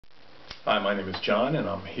Hi, my name is John, and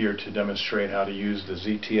I'm here to demonstrate how to use the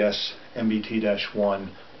ZTS MBT-1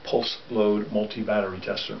 pulse load multi-battery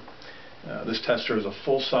tester. This tester is a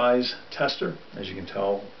full-size tester. As you can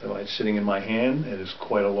tell by it's sitting in my hand, it is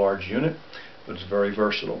quite a large unit, but it's very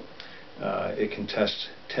versatile. It can test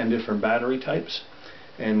 10 different battery types,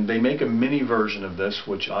 and they make a mini version of this,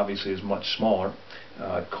 which obviously is much smaller.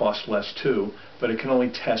 It costs less too, but it can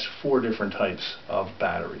only test 4 different types of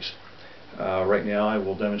batteries. Right now I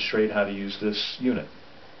will demonstrate how to use this unit.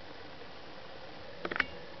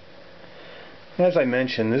 As I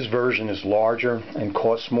mentioned, this version is larger and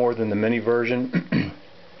costs more than the mini version,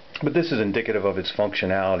 but this is indicative of its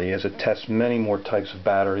functionality as it tests many more types of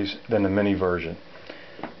batteries than the mini version.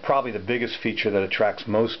 Probably the biggest feature that attracts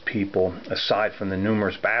most people, aside from the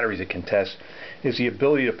numerous batteries it can test, is the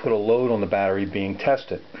ability to put a load on the battery being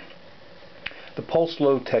tested. The pulse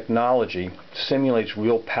load technology simulates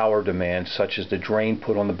real power demands, such as the drain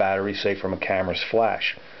put on the battery, say from a camera's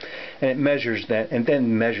flash, and it measures that, and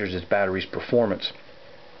then measures its battery's performance.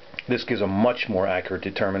 This gives a much more accurate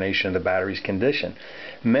determination of the battery's condition.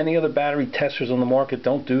 Many other battery testers on the market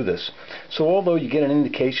don't do this. So although you get an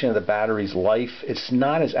indication of the battery's life, it's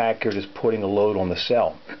not as accurate as putting a load on the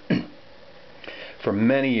cell. For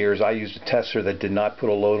many years I used a tester that did not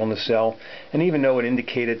put a load on the cell, and even though it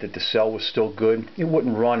indicated that the cell was still good, it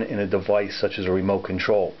wouldn't run in a device such as a remote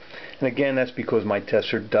control. And again, that's because my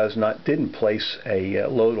tester didn't place a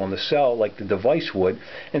load on the cell like the device would,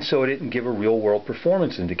 and so it didn't give a real-world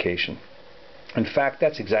performance indication. In fact,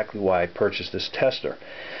 that's exactly why I purchased this tester.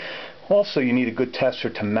 Also, you need a good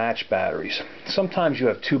tester to match batteries. Sometimes you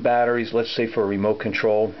have 2 batteries, let's say for a remote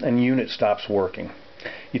control, and the unit stops working.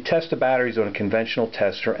 You test the batteries on a conventional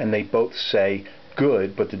tester and they both say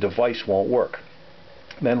good, but the device won't work.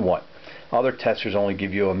 Then what? Other testers only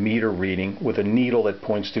give you a meter reading with a needle that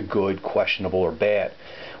points to good, questionable, or bad,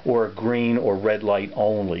 or a green or red light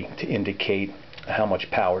only to indicate how much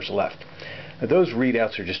power is left. Now, those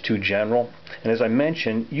readouts are just too general, and as I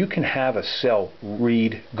mentioned, you can have a cell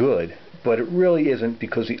read good, but it really isn't,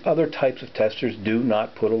 because the other types of testers do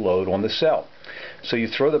not put a load on the cell. So you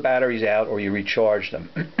throw the batteries out or you recharge them.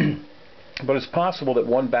 But it's possible that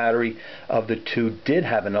one battery of the 2 did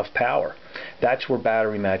have enough power. That's where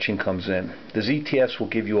battery matching comes in. The ZTS will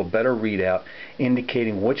give you a better readout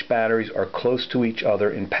indicating which batteries are close to each other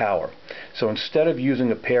in power. So instead of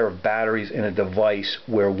using a pair of batteries in a device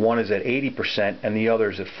where one is at 80% and the other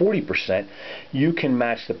is at 40%, you can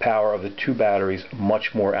match the power of the 2 batteries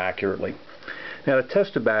much more accurately. Now, to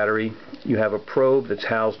test a battery, you have a probe that's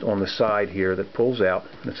housed on the side here that pulls out.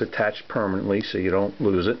 It's attached permanently so you don't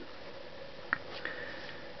lose it.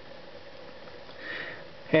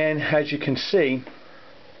 And as you can see,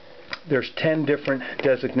 there's 10 different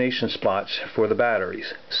designation spots for the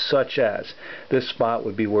batteries, such as this spot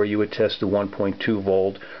would be where you would test the 1.2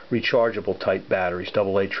 volt rechargeable type batteries,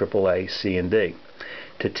 AA, AAA, C, and D.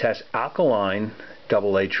 To test alkaline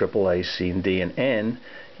AA, AAA, C, and D, and N,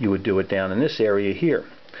 you would do it down in this area here.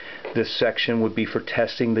 This section would be for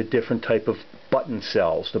testing the different type of button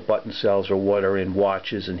cells. The button cells are what are in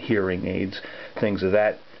watches and hearing aids, things of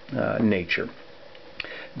that nature.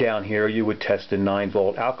 Down here you would test the 9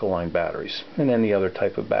 volt alkaline batteries, and then the other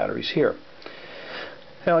type of batteries here.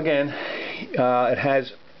 Now again,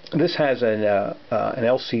 this has an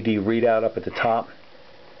LCD readout up at the top,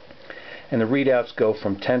 and the readouts go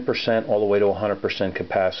from 10% all the way to 100%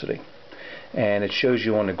 capacity. And it shows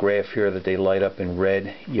you on the graph here that they light up in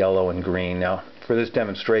red, yellow, and green. Now, for this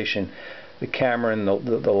demonstration, the camera and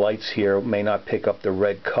the lights here may not pick up the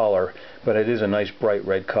red color, but it is a nice bright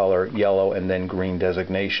red color, yellow, and then green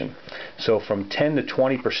designation. So from 10 to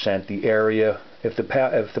 20%, the area, if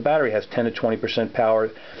the battery has 10 to 20% power,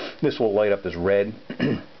 this will light up as red.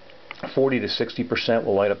 40 to 60%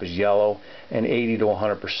 will light up as yellow, and 80 to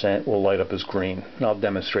 100% will light up as green. And I'll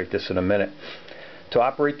demonstrate this in a minute. To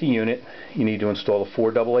operate the unit, you need to install the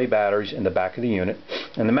 4 AA batteries in the back of the unit,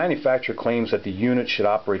 and the manufacturer claims that the unit should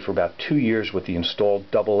operate for about 2 years with the installed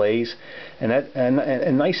AA's. And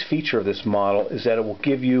a nice feature of this model is that it will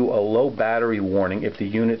give you a low battery warning if the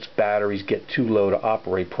unit's batteries get too low to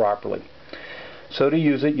operate properly. So to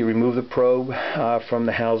use it, you remove the probe from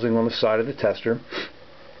the housing on the side of the tester,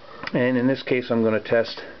 and in this case I'm going to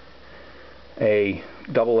test a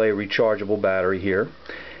AA rechargeable battery here.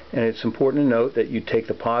 And it's important to note that you take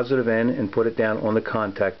the positive end and put it down on the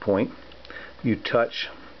contact point. You touch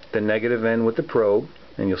the negative end with the probe,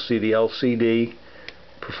 and you'll see the LCD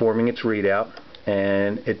performing its readout,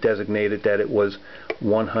 and it designated that it was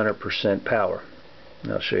 100% power.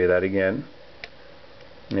 And I'll show you that again.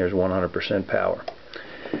 And there's 100% power.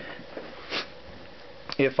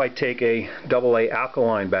 If I take a AA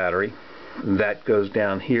alkaline battery that goes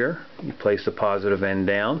down here. You place the positive end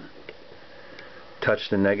down, touch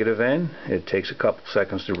the negative end. It takes a couple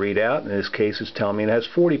seconds to read out. In this case, it's telling me it has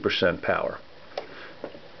 40% power.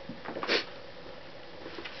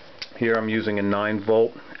 Here I'm using a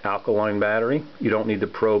 9-volt alkaline battery. You don't need the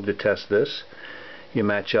probe to test this. You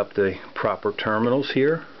match up the proper terminals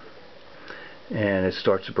here, and it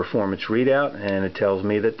starts to perform its readout, and it tells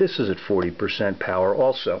me that this is at 40% power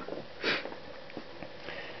also.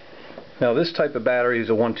 Now this type of battery is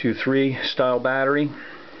a 123 style battery.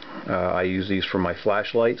 I use these for my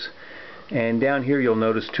flashlights. And down here you'll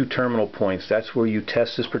notice 2 terminal points. That's where you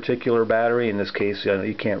test this particular battery. In this case,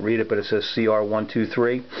 you can't read it, but it says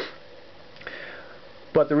CR123.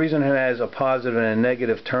 But the reason it has a positive and a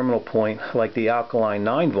negative terminal point like the alkaline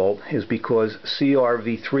 9-volt is because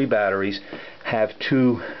CRV3 batteries have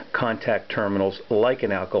 2 contact terminals like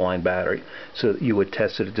an alkaline battery, so that you would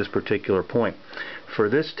test it at this particular point. For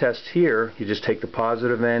this test here, you just take the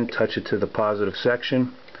positive end, touch it to the positive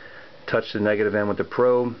section, touch the negative end with the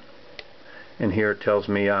probe, and here it tells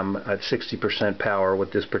me I'm at 60% power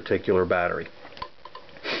with this particular battery.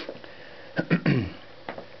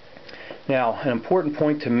 Now, an important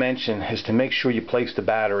point to mention is to make sure you place the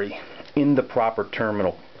battery in the proper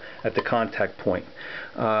terminal at the contact point.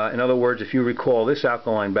 In other words, if you recall, this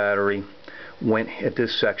alkaline battery went at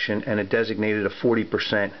this section and it designated a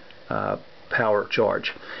 40% power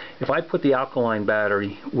charge. If I put the alkaline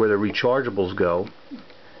battery where the rechargeables go,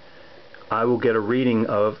 I will get a reading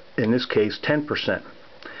of, in this case, 10%.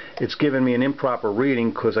 It's given me an improper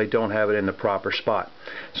reading because I don't have it in the proper spot.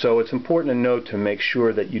 So it's important to note to make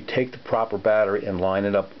sure that you take the proper battery and line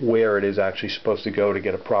it up where it is actually supposed to go to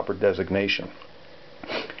get a proper designation.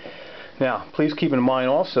 Now, please keep in mind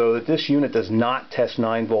also that this unit does not test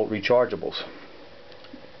 9-volt rechargeables.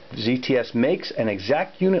 ZTS makes an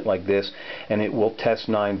exact unit like this, and it will test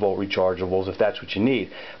 9-volt rechargeables if that's what you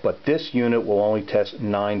need. But this unit will only test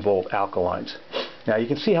 9-volt alkalines. Now you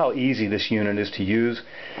can see how easy this unit is to use.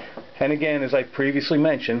 And again, as I previously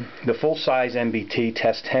mentioned, the full-size MBT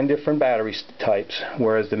tests 10 different battery types,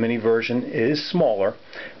 whereas the mini version is smaller,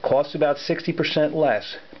 costs about 60%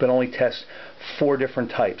 less, but only tests 4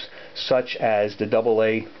 different types, such as the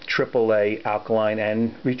AA, AAA alkaline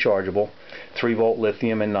and rechargeable, 3-volt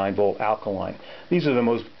lithium, and 9-volt alkaline. These are the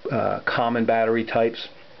most common battery types.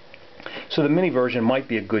 So the mini version might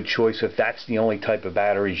be a good choice if that's the only type of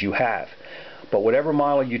batteries you have. But whatever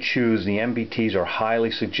model you choose, the MBTs are highly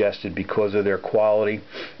suggested because of their quality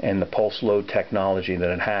and the pulse load technology that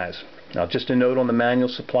it has. Now, just a note on the manual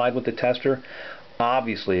supplied with the tester.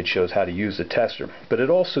 Obviously it shows how to use the tester, but it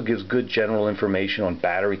also gives good general information on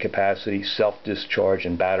battery capacity, self-discharge,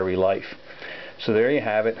 and battery life. So there you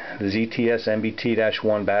have it, the ZTS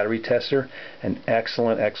MBT-1 battery tester, an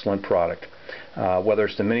excellent product. Whether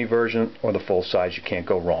it's the mini version or the full size, you can't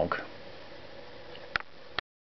go wrong.